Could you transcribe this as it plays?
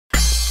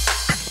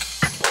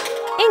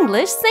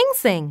English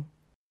Sing-Sing.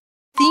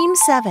 Theme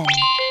 7.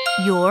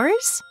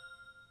 Yours,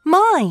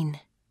 mine.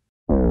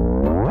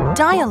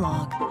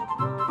 Dialogue.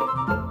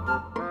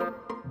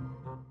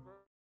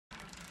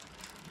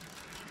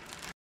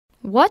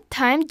 What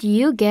time do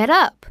you get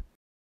up?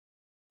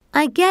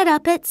 I get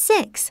up at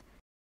 6.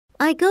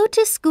 I go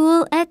to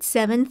school at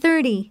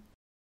 7:30.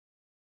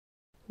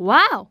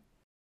 Wow!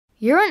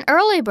 You're an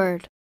early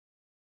bird.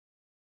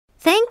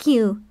 Thank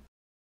you.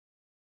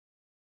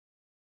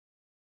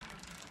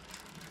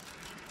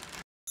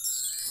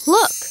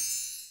 Look!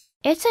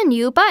 It's a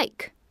new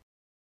bike.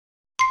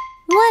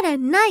 What a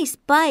nice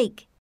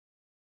bike.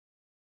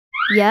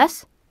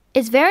 Yes,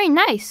 it's very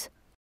nice.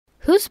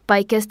 Whose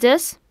bike is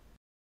this?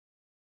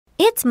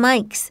 It's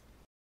Mike's.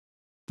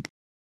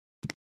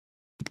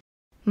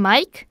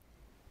 Mike?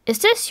 Is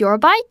this your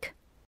bike?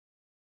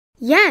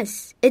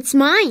 Yes, it's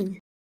mine.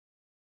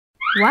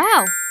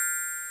 Wow!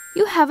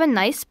 You have a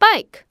nice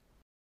bike.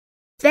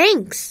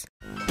 Thanks.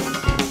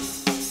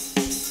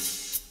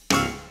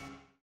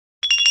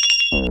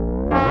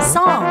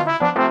 Song.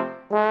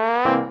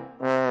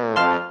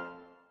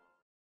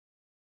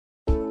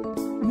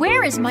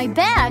 Where is my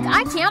bag?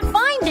 I can't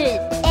find it.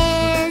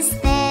 Is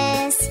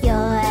this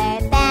your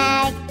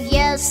bag?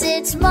 Yes,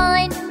 it's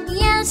mine.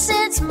 Yes,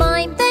 it's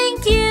mine.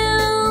 Thank you.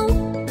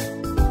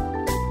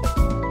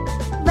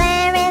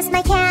 Where is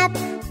my cap?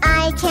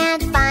 I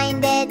can't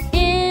find it.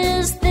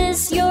 Is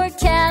this your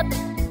cap?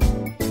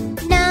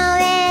 No,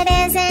 it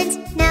isn't.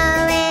 No,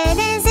 it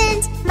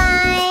isn't.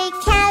 My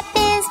cap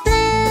is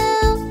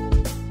blue.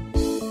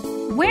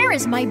 Where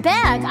is my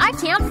bag? I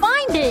can't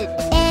find it.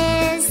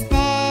 Is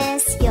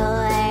this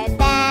your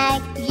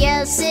bag?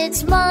 Yes,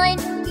 it's mine.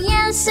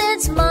 Yes,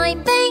 it's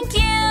mine. Thank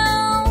you.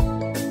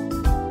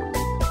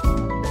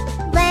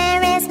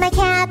 Where is my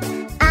cap?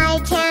 I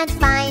can't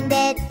find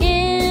it.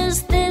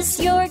 Is this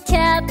your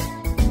cap?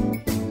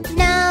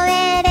 No,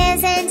 it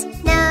isn't.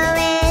 No,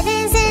 it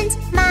isn't.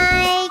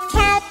 My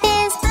cap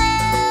is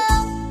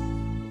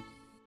blue.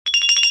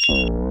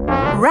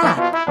 Rap.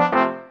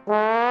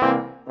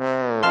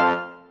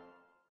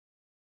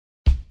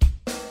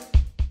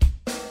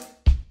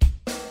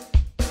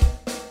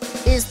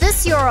 Is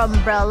this your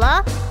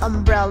umbrella?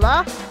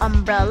 Umbrella?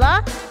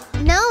 Umbrella?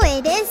 No,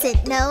 it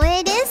isn't. No,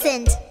 it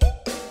isn't.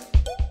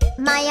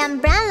 My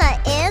umbrella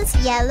is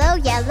yellow,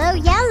 yellow,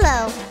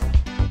 yellow.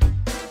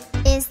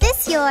 Is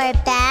this your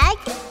bag?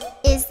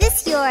 Is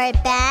this your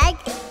bag?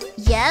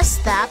 Yes,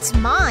 that's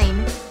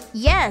mine.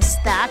 Yes,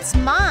 that's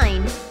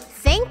mine.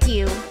 Thank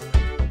you.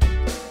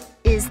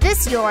 Is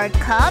this your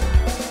cup?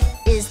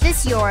 Is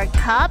this your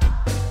cup?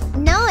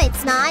 No,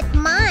 it's not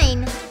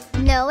mine.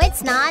 No,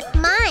 it's not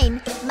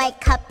mine. My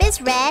cup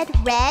is red,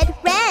 red,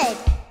 red.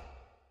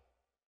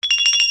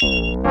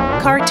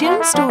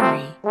 Cartoon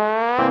Story.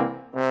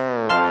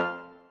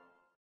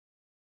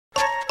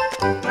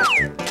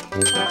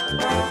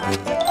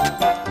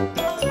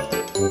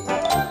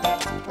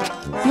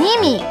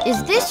 Mimi,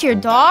 is this your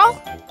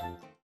doll?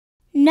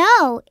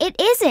 No, it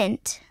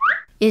isn't.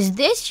 Is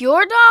this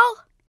your doll?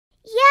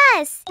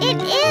 Yes, it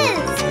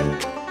is.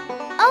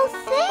 Oh,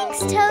 thanks,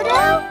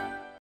 Toto.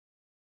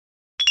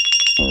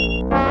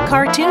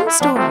 Cartoon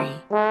Story.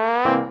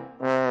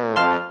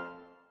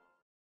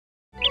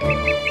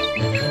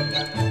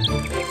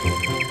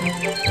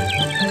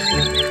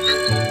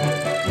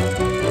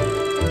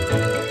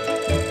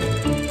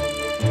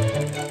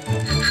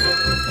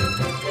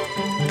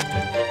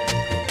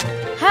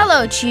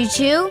 Hello,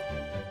 Choo-Choo.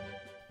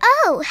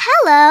 Oh,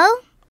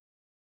 hello.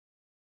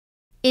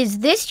 Is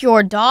this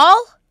your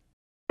doll?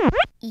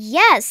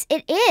 Yes,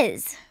 it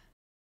is.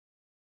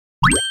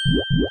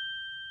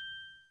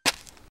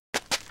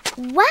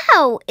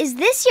 Wow, is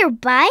this your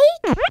bike?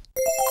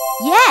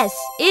 Yes,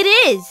 it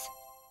is.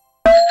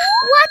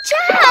 Watch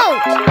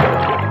out!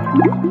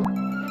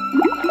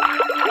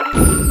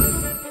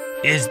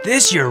 Is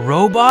this your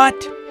robot?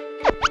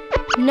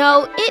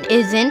 No, it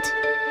isn't.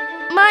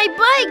 My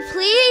bike,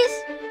 please.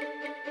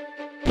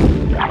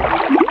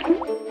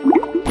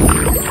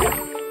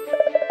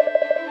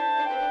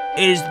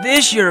 Is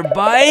this your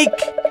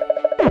bike?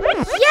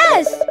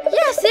 Yes,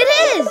 yes, it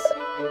is.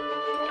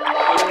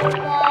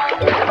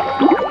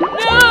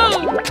 No!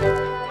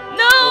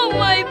 No,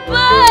 my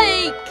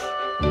bike!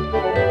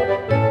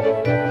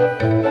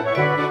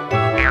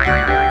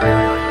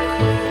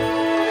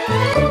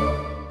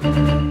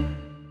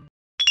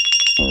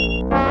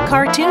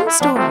 Cartoon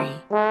Story.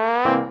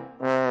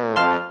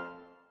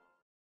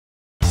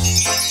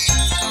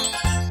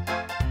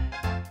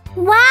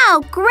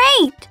 Wow,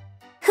 great!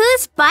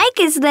 Whose bike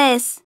is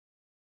this?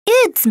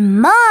 It's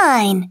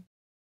mine.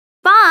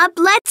 Bob,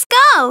 let's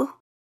go.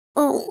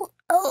 Oh,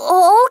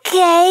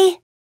 okay.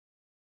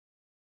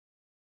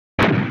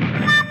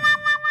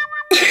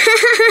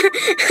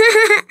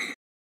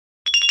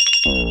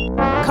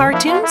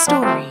 Cartoon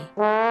Story.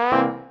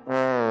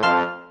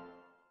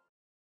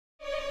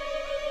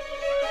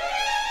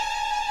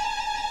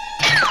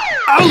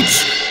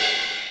 Ouch!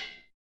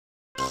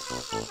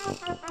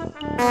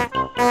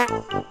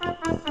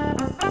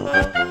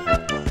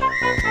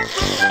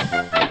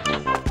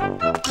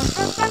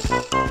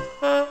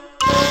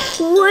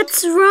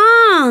 What's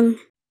wrong?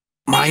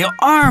 My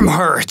arm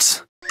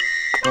hurts.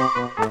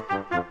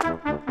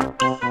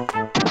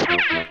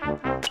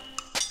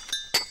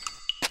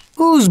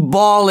 Whose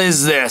ball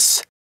is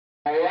this?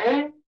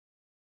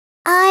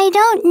 I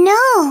don't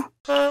know.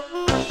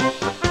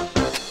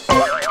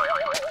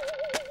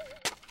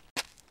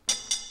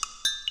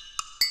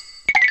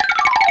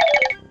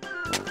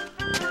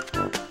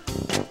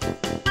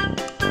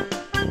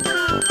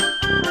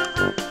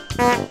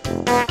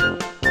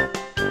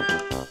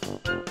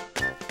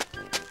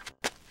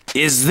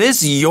 Is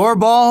this your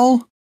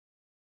ball?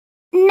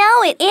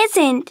 No, it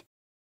isn't.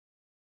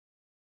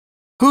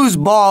 Whose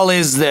ball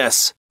is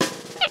this?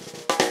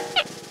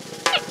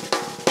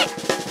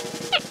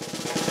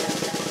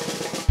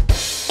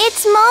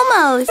 It's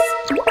Momo's.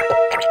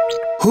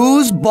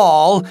 Whose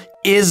ball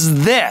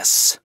is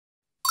this?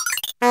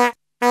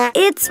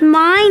 It's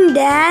mine,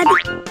 Dad.